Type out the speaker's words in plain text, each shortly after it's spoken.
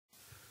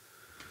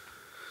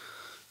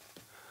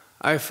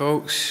Hi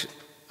folks,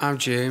 I'm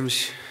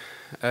James.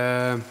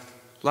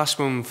 Last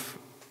month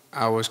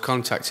I was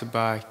contacted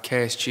by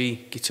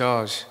KSG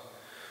Guitars.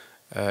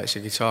 It's a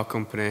guitar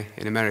company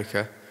in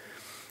America.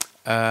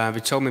 They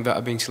told me that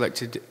I'd been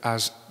selected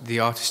as the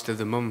Artist of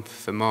the Month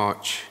for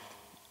March,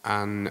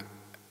 and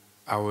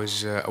I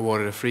was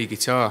awarded a free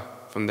guitar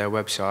from their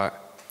website,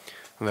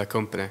 from their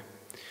company.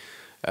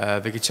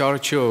 The guitar I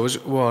chose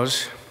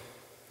was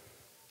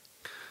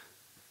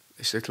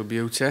this little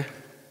beauty.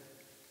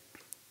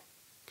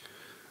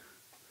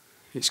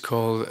 It's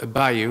called a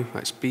Bayou,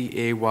 that's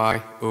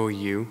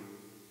B-A-Y-O-U.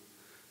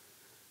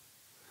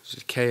 It's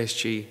a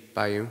KSG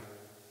Bayou.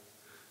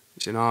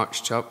 It's an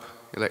archtop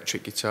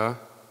electric guitar.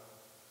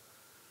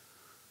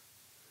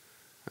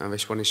 And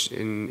this one is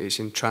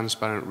in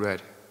transparent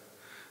red.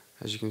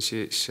 As you can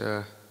see, it's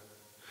a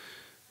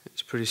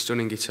pretty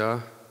stunning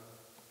guitar.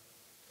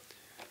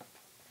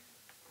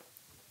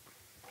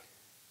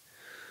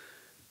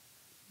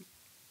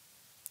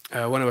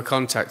 When I was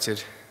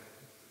contacted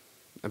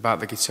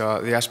about the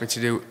guitar, they asked me to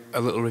do a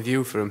little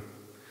review for them.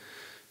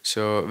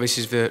 So this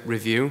is the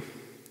review.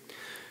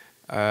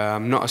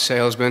 I'm not a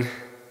salesman.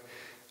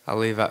 I'll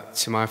leave that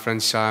to my friend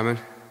Simon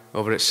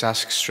over at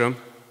Saskstrom.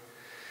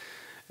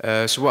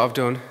 So what I've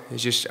done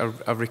is just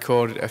I've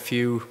recorded a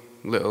few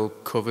little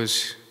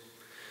covers,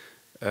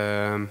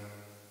 little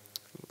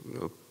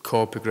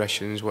chord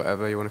progressions,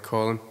 whatever you want to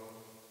call them,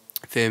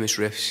 famous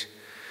riffs,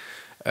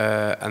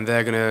 and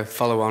they're going to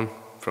follow on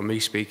from me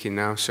speaking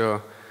now.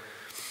 So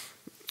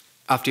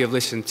after you've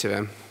listened to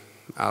them,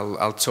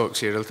 I'll talk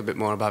to you a little bit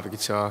more about the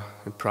guitar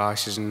and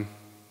prices and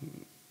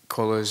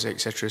colours,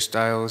 etc.,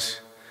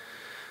 styles.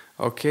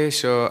 Okay,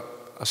 so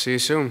I'll see you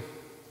soon.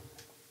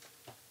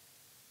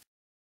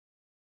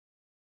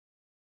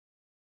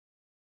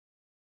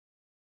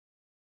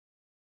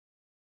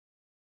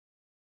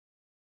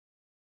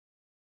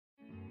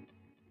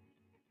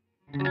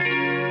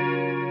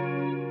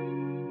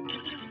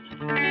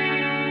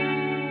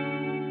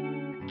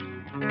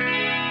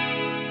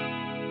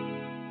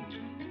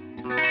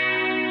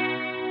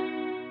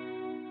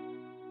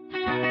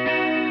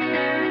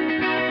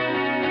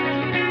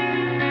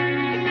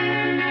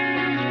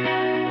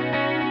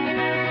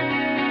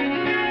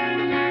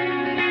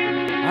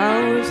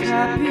 I was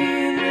happy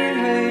in the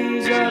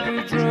haze of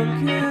a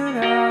drunken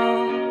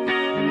hour,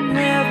 and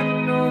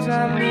heaven knows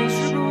I'm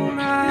miserable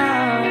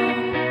now.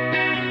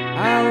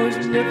 I was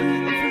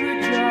looking for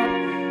a job,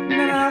 and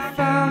then I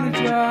found a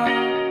job,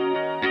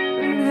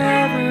 and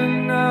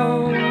heaven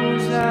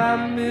knows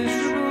I'm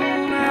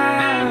miserable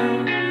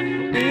now.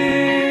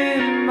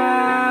 In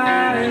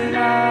my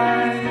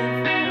life,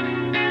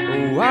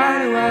 oh, why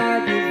do I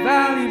give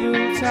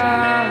valuable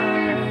time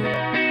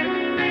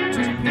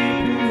to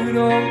people who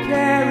don't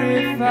care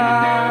if I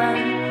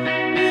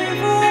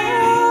live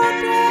or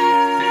die?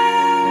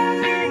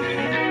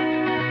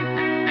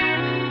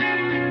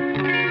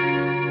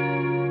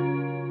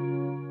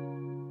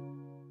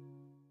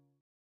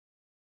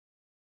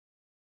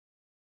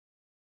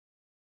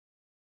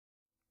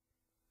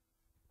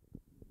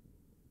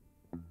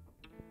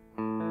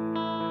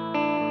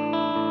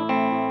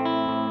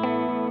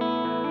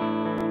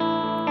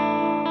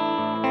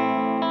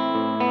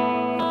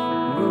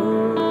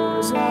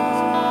 Rows of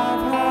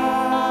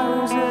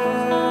houses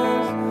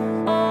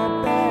are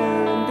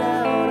bearing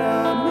down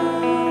on me.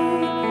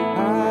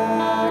 I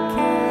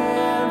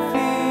can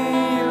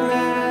feel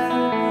them,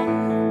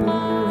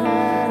 blue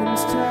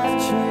hands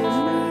touching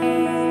me.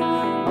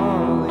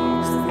 All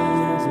these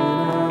things in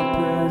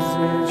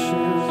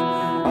opposition,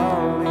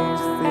 all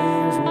these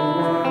things will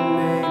one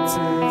day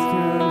take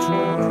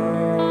control.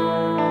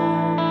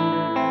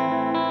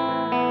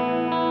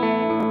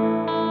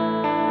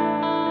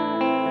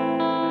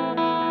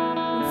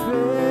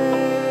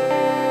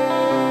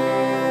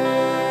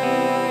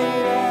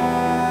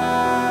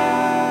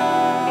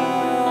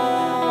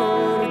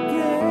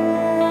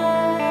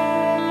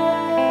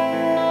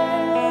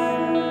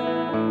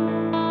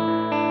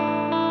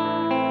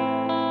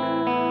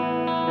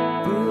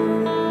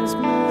 This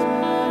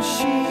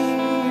machine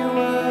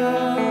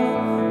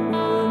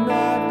will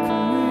not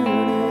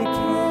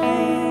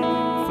communicate.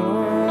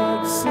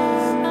 Thoughts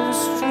under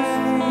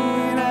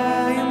strain, I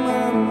am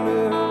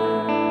under.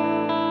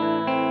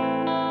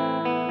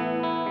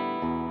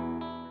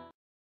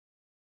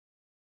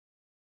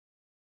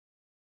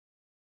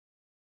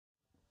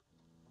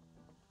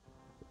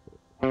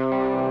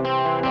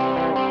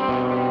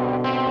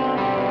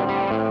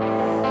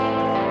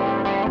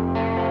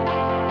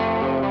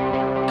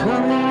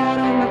 Coming out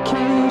of my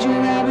cage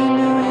and I've been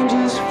doing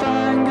just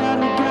fine.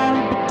 Gotta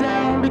be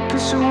down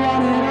because I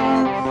want it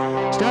all.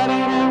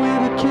 Started out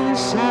with a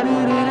kiss, how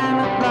did it end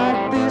up like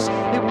this?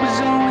 It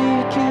was only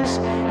a kiss,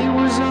 it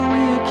was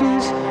only a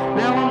kiss.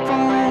 Now I'm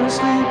falling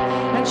asleep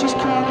and she's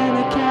calling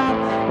a cab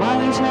while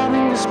he's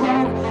having a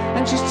smoke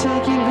and she's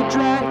taking the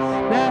drag.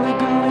 Now we're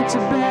going to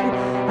bed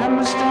and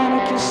my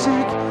stomach is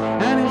sick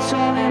and it's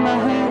all in my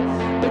head,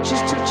 but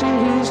she's touching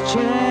his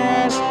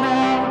chest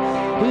now.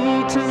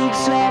 He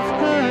takes off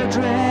her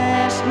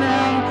dress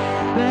now.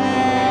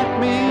 Let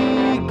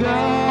me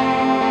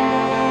go.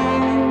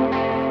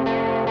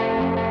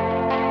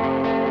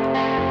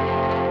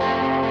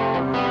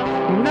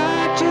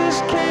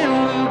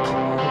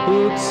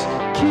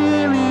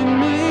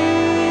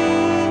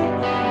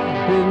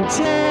 been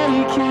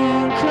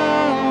taking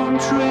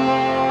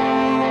control.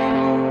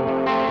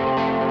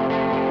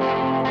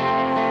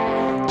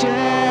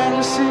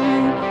 Jealousy,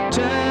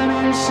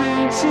 turning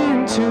saints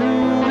into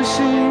the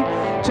sea,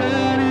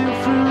 turning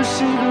through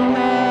single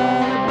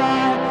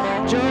lullaby,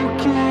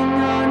 joking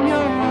on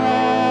your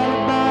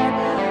alibi,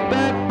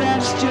 but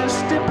that's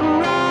just a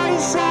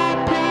price I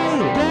pay.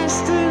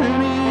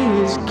 Destiny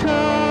is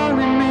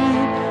calling me,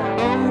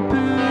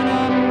 open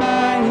up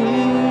my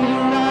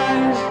eagle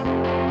eyes.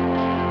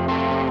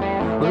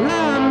 Well, I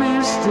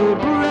miss the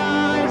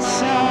bright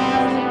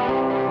side.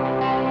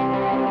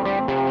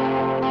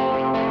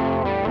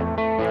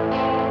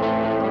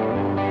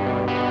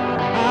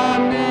 I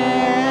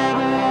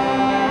never.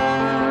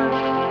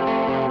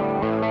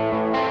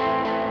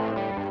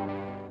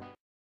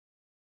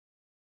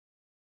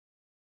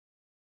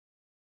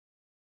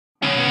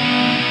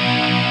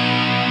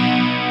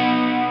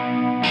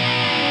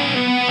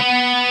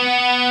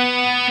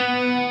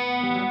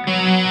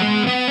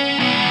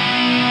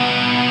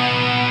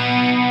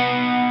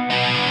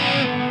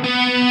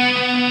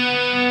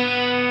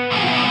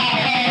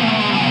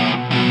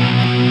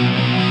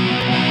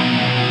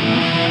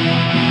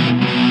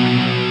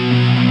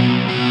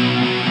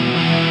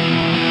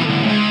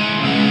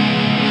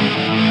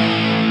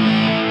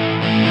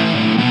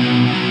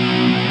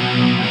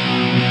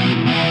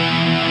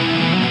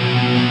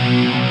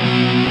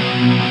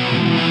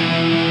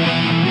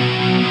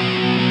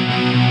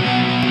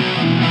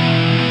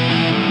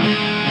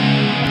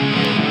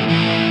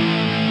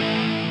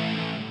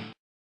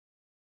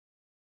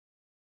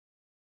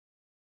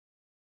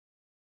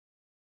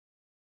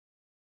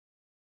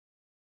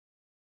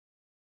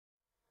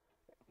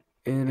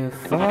 In a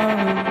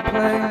foreign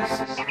place,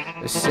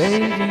 a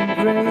saving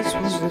grace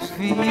was the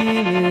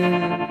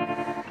feeling,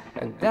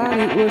 and that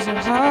it was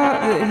a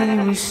heart that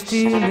he was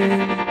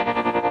stealing.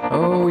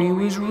 Oh, he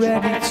was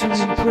ready to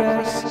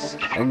impress,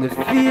 and the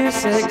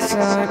fierce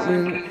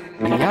excitement,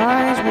 the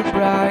eyes were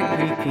bright,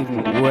 he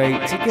couldn't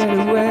wait to get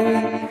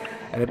away.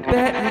 And I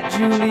bet that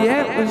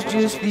Juliet was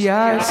just the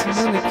icing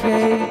on the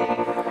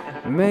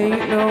cake.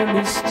 Make no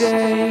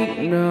mistake,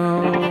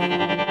 no.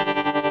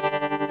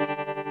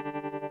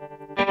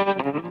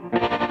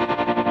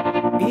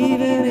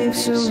 Even if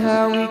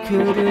somehow we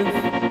could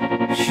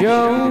have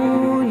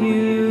shown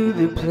you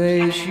the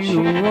place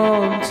you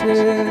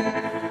wanted,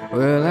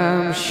 well,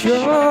 I'm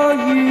sure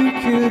you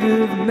could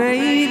have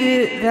made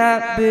it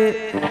that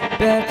bit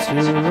better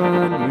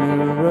on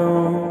your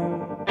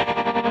own.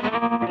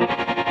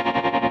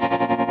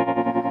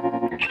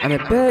 And I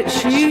bet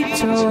she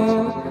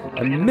told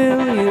a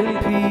million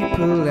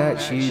people that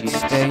she'd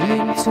stay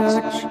in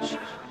touch.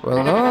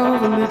 Well, all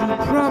the little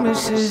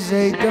promises,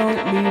 they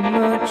don't mean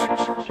much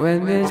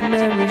when there's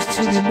memories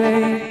to be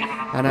made.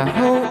 And I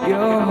hope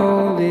you're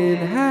holding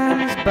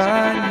hands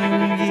by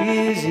New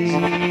Year's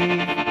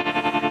Eve.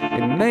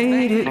 It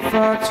made it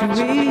far too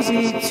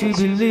easy to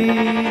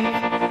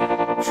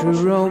believe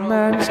true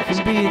romance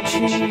can be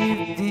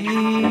achieved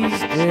these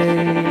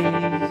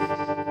days.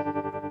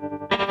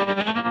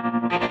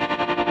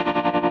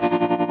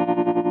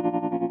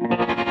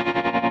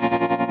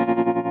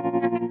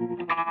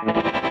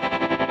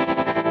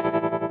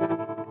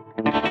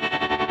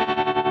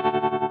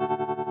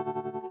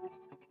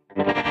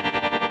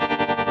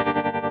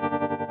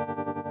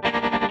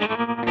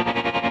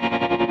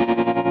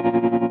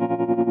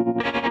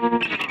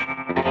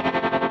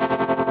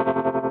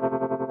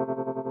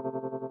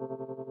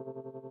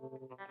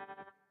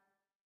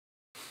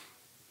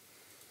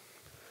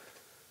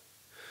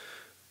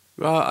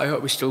 Right, I hope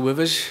you're still with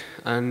us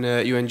and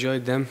you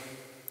enjoyed them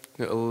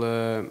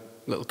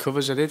little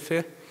covers I did for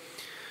you.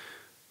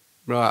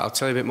 Right, I'll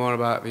tell you a bit more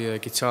about the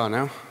guitar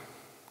now.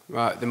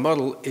 Right, the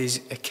model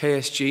is a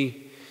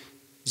KSG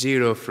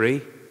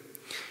 03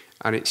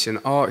 and it's an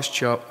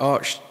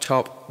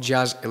archtop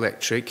jazz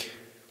electric.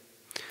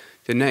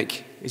 The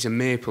neck is a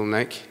maple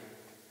neck,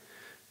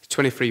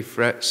 22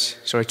 frets.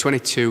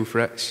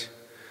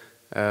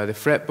 The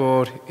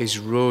fretboard is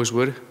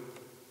rosewood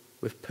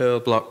with pearl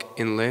block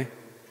inlay.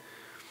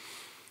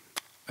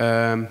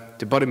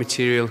 The body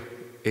material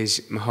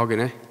is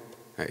mahogany.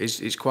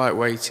 It's quite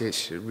weighty,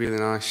 it's a really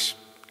nice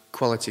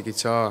quality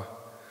guitar.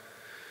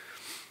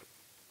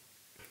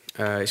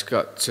 It's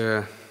got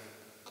the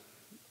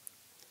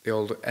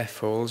old F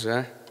holes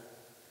there,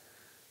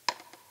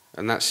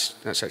 and that's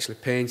actually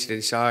painted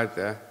inside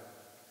there.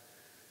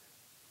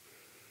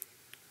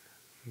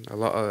 A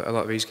lot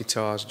of these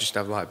guitars just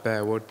have like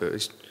bare wood, but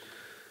there's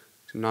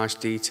some nice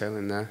detail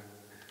in there.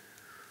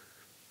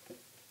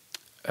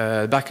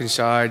 The back and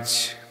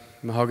sides,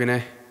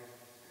 mahogany.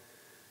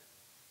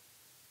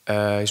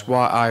 It's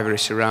white ivory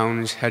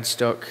surrounds,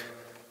 headstock.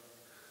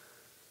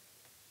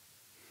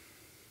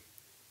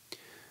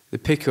 The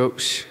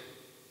pickups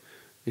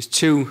is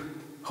two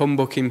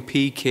humbucking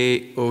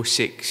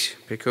PK06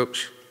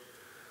 pickups.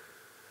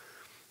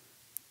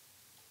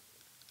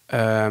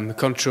 The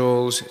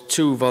controls,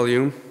 2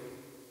 volume.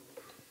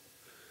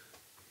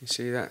 You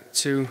see that?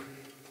 Two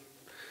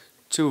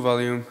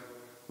volume,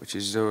 which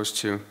is those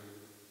two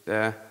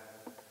there.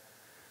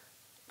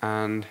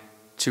 and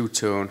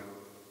two-tone.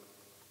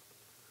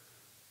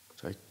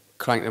 So I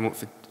crank them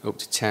up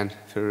to 10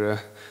 for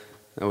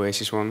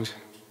Oasis ones.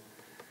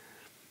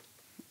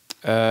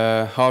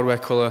 Hardware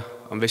colour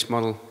on this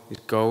model is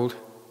gold.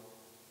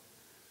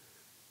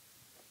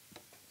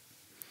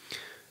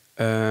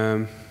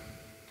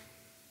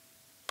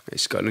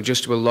 It's got an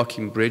adjustable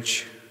locking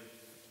bridge.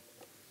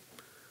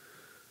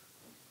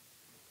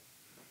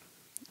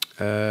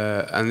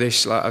 And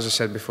this, like, as I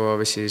said before,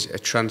 this is a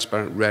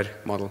transparent red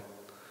model.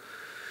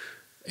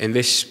 In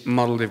this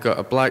model they've got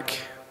a black,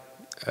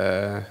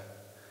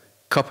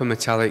 copper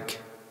metallic,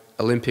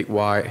 Olympic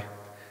white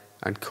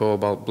and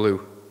cobalt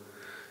blue.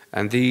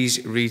 And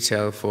these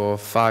retail for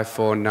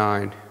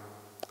 $549.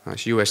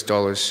 That's US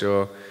dollars,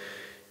 so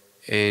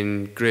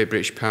in Great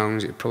British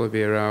pounds it'd probably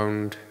be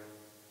around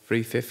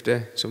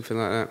 350, something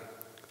like that.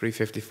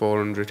 350,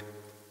 400.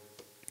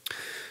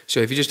 So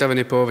if you just have a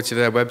nip over to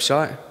their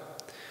website,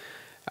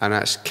 and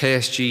that's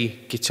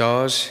KSG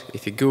Guitars.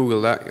 If you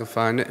Google that, you'll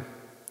find it.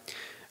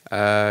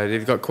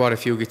 They've got quite a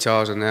few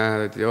guitars on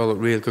there. They all look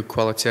real good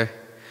quality.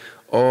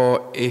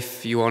 Or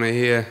if you want to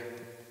hear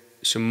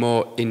some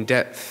more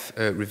in-depth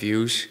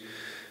reviews,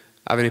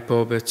 have a nip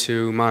over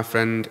to my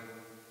friend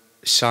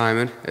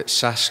Simon at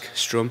Sask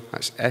Strum.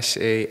 That's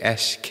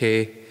SASKSTRUM.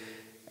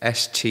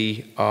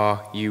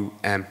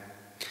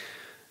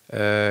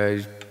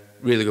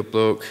 Really good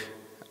bloke,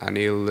 and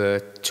he'll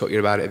talk to you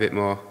about it a bit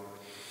more.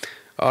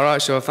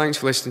 Alright, so thanks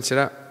for listening to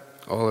that.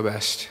 All the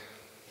best.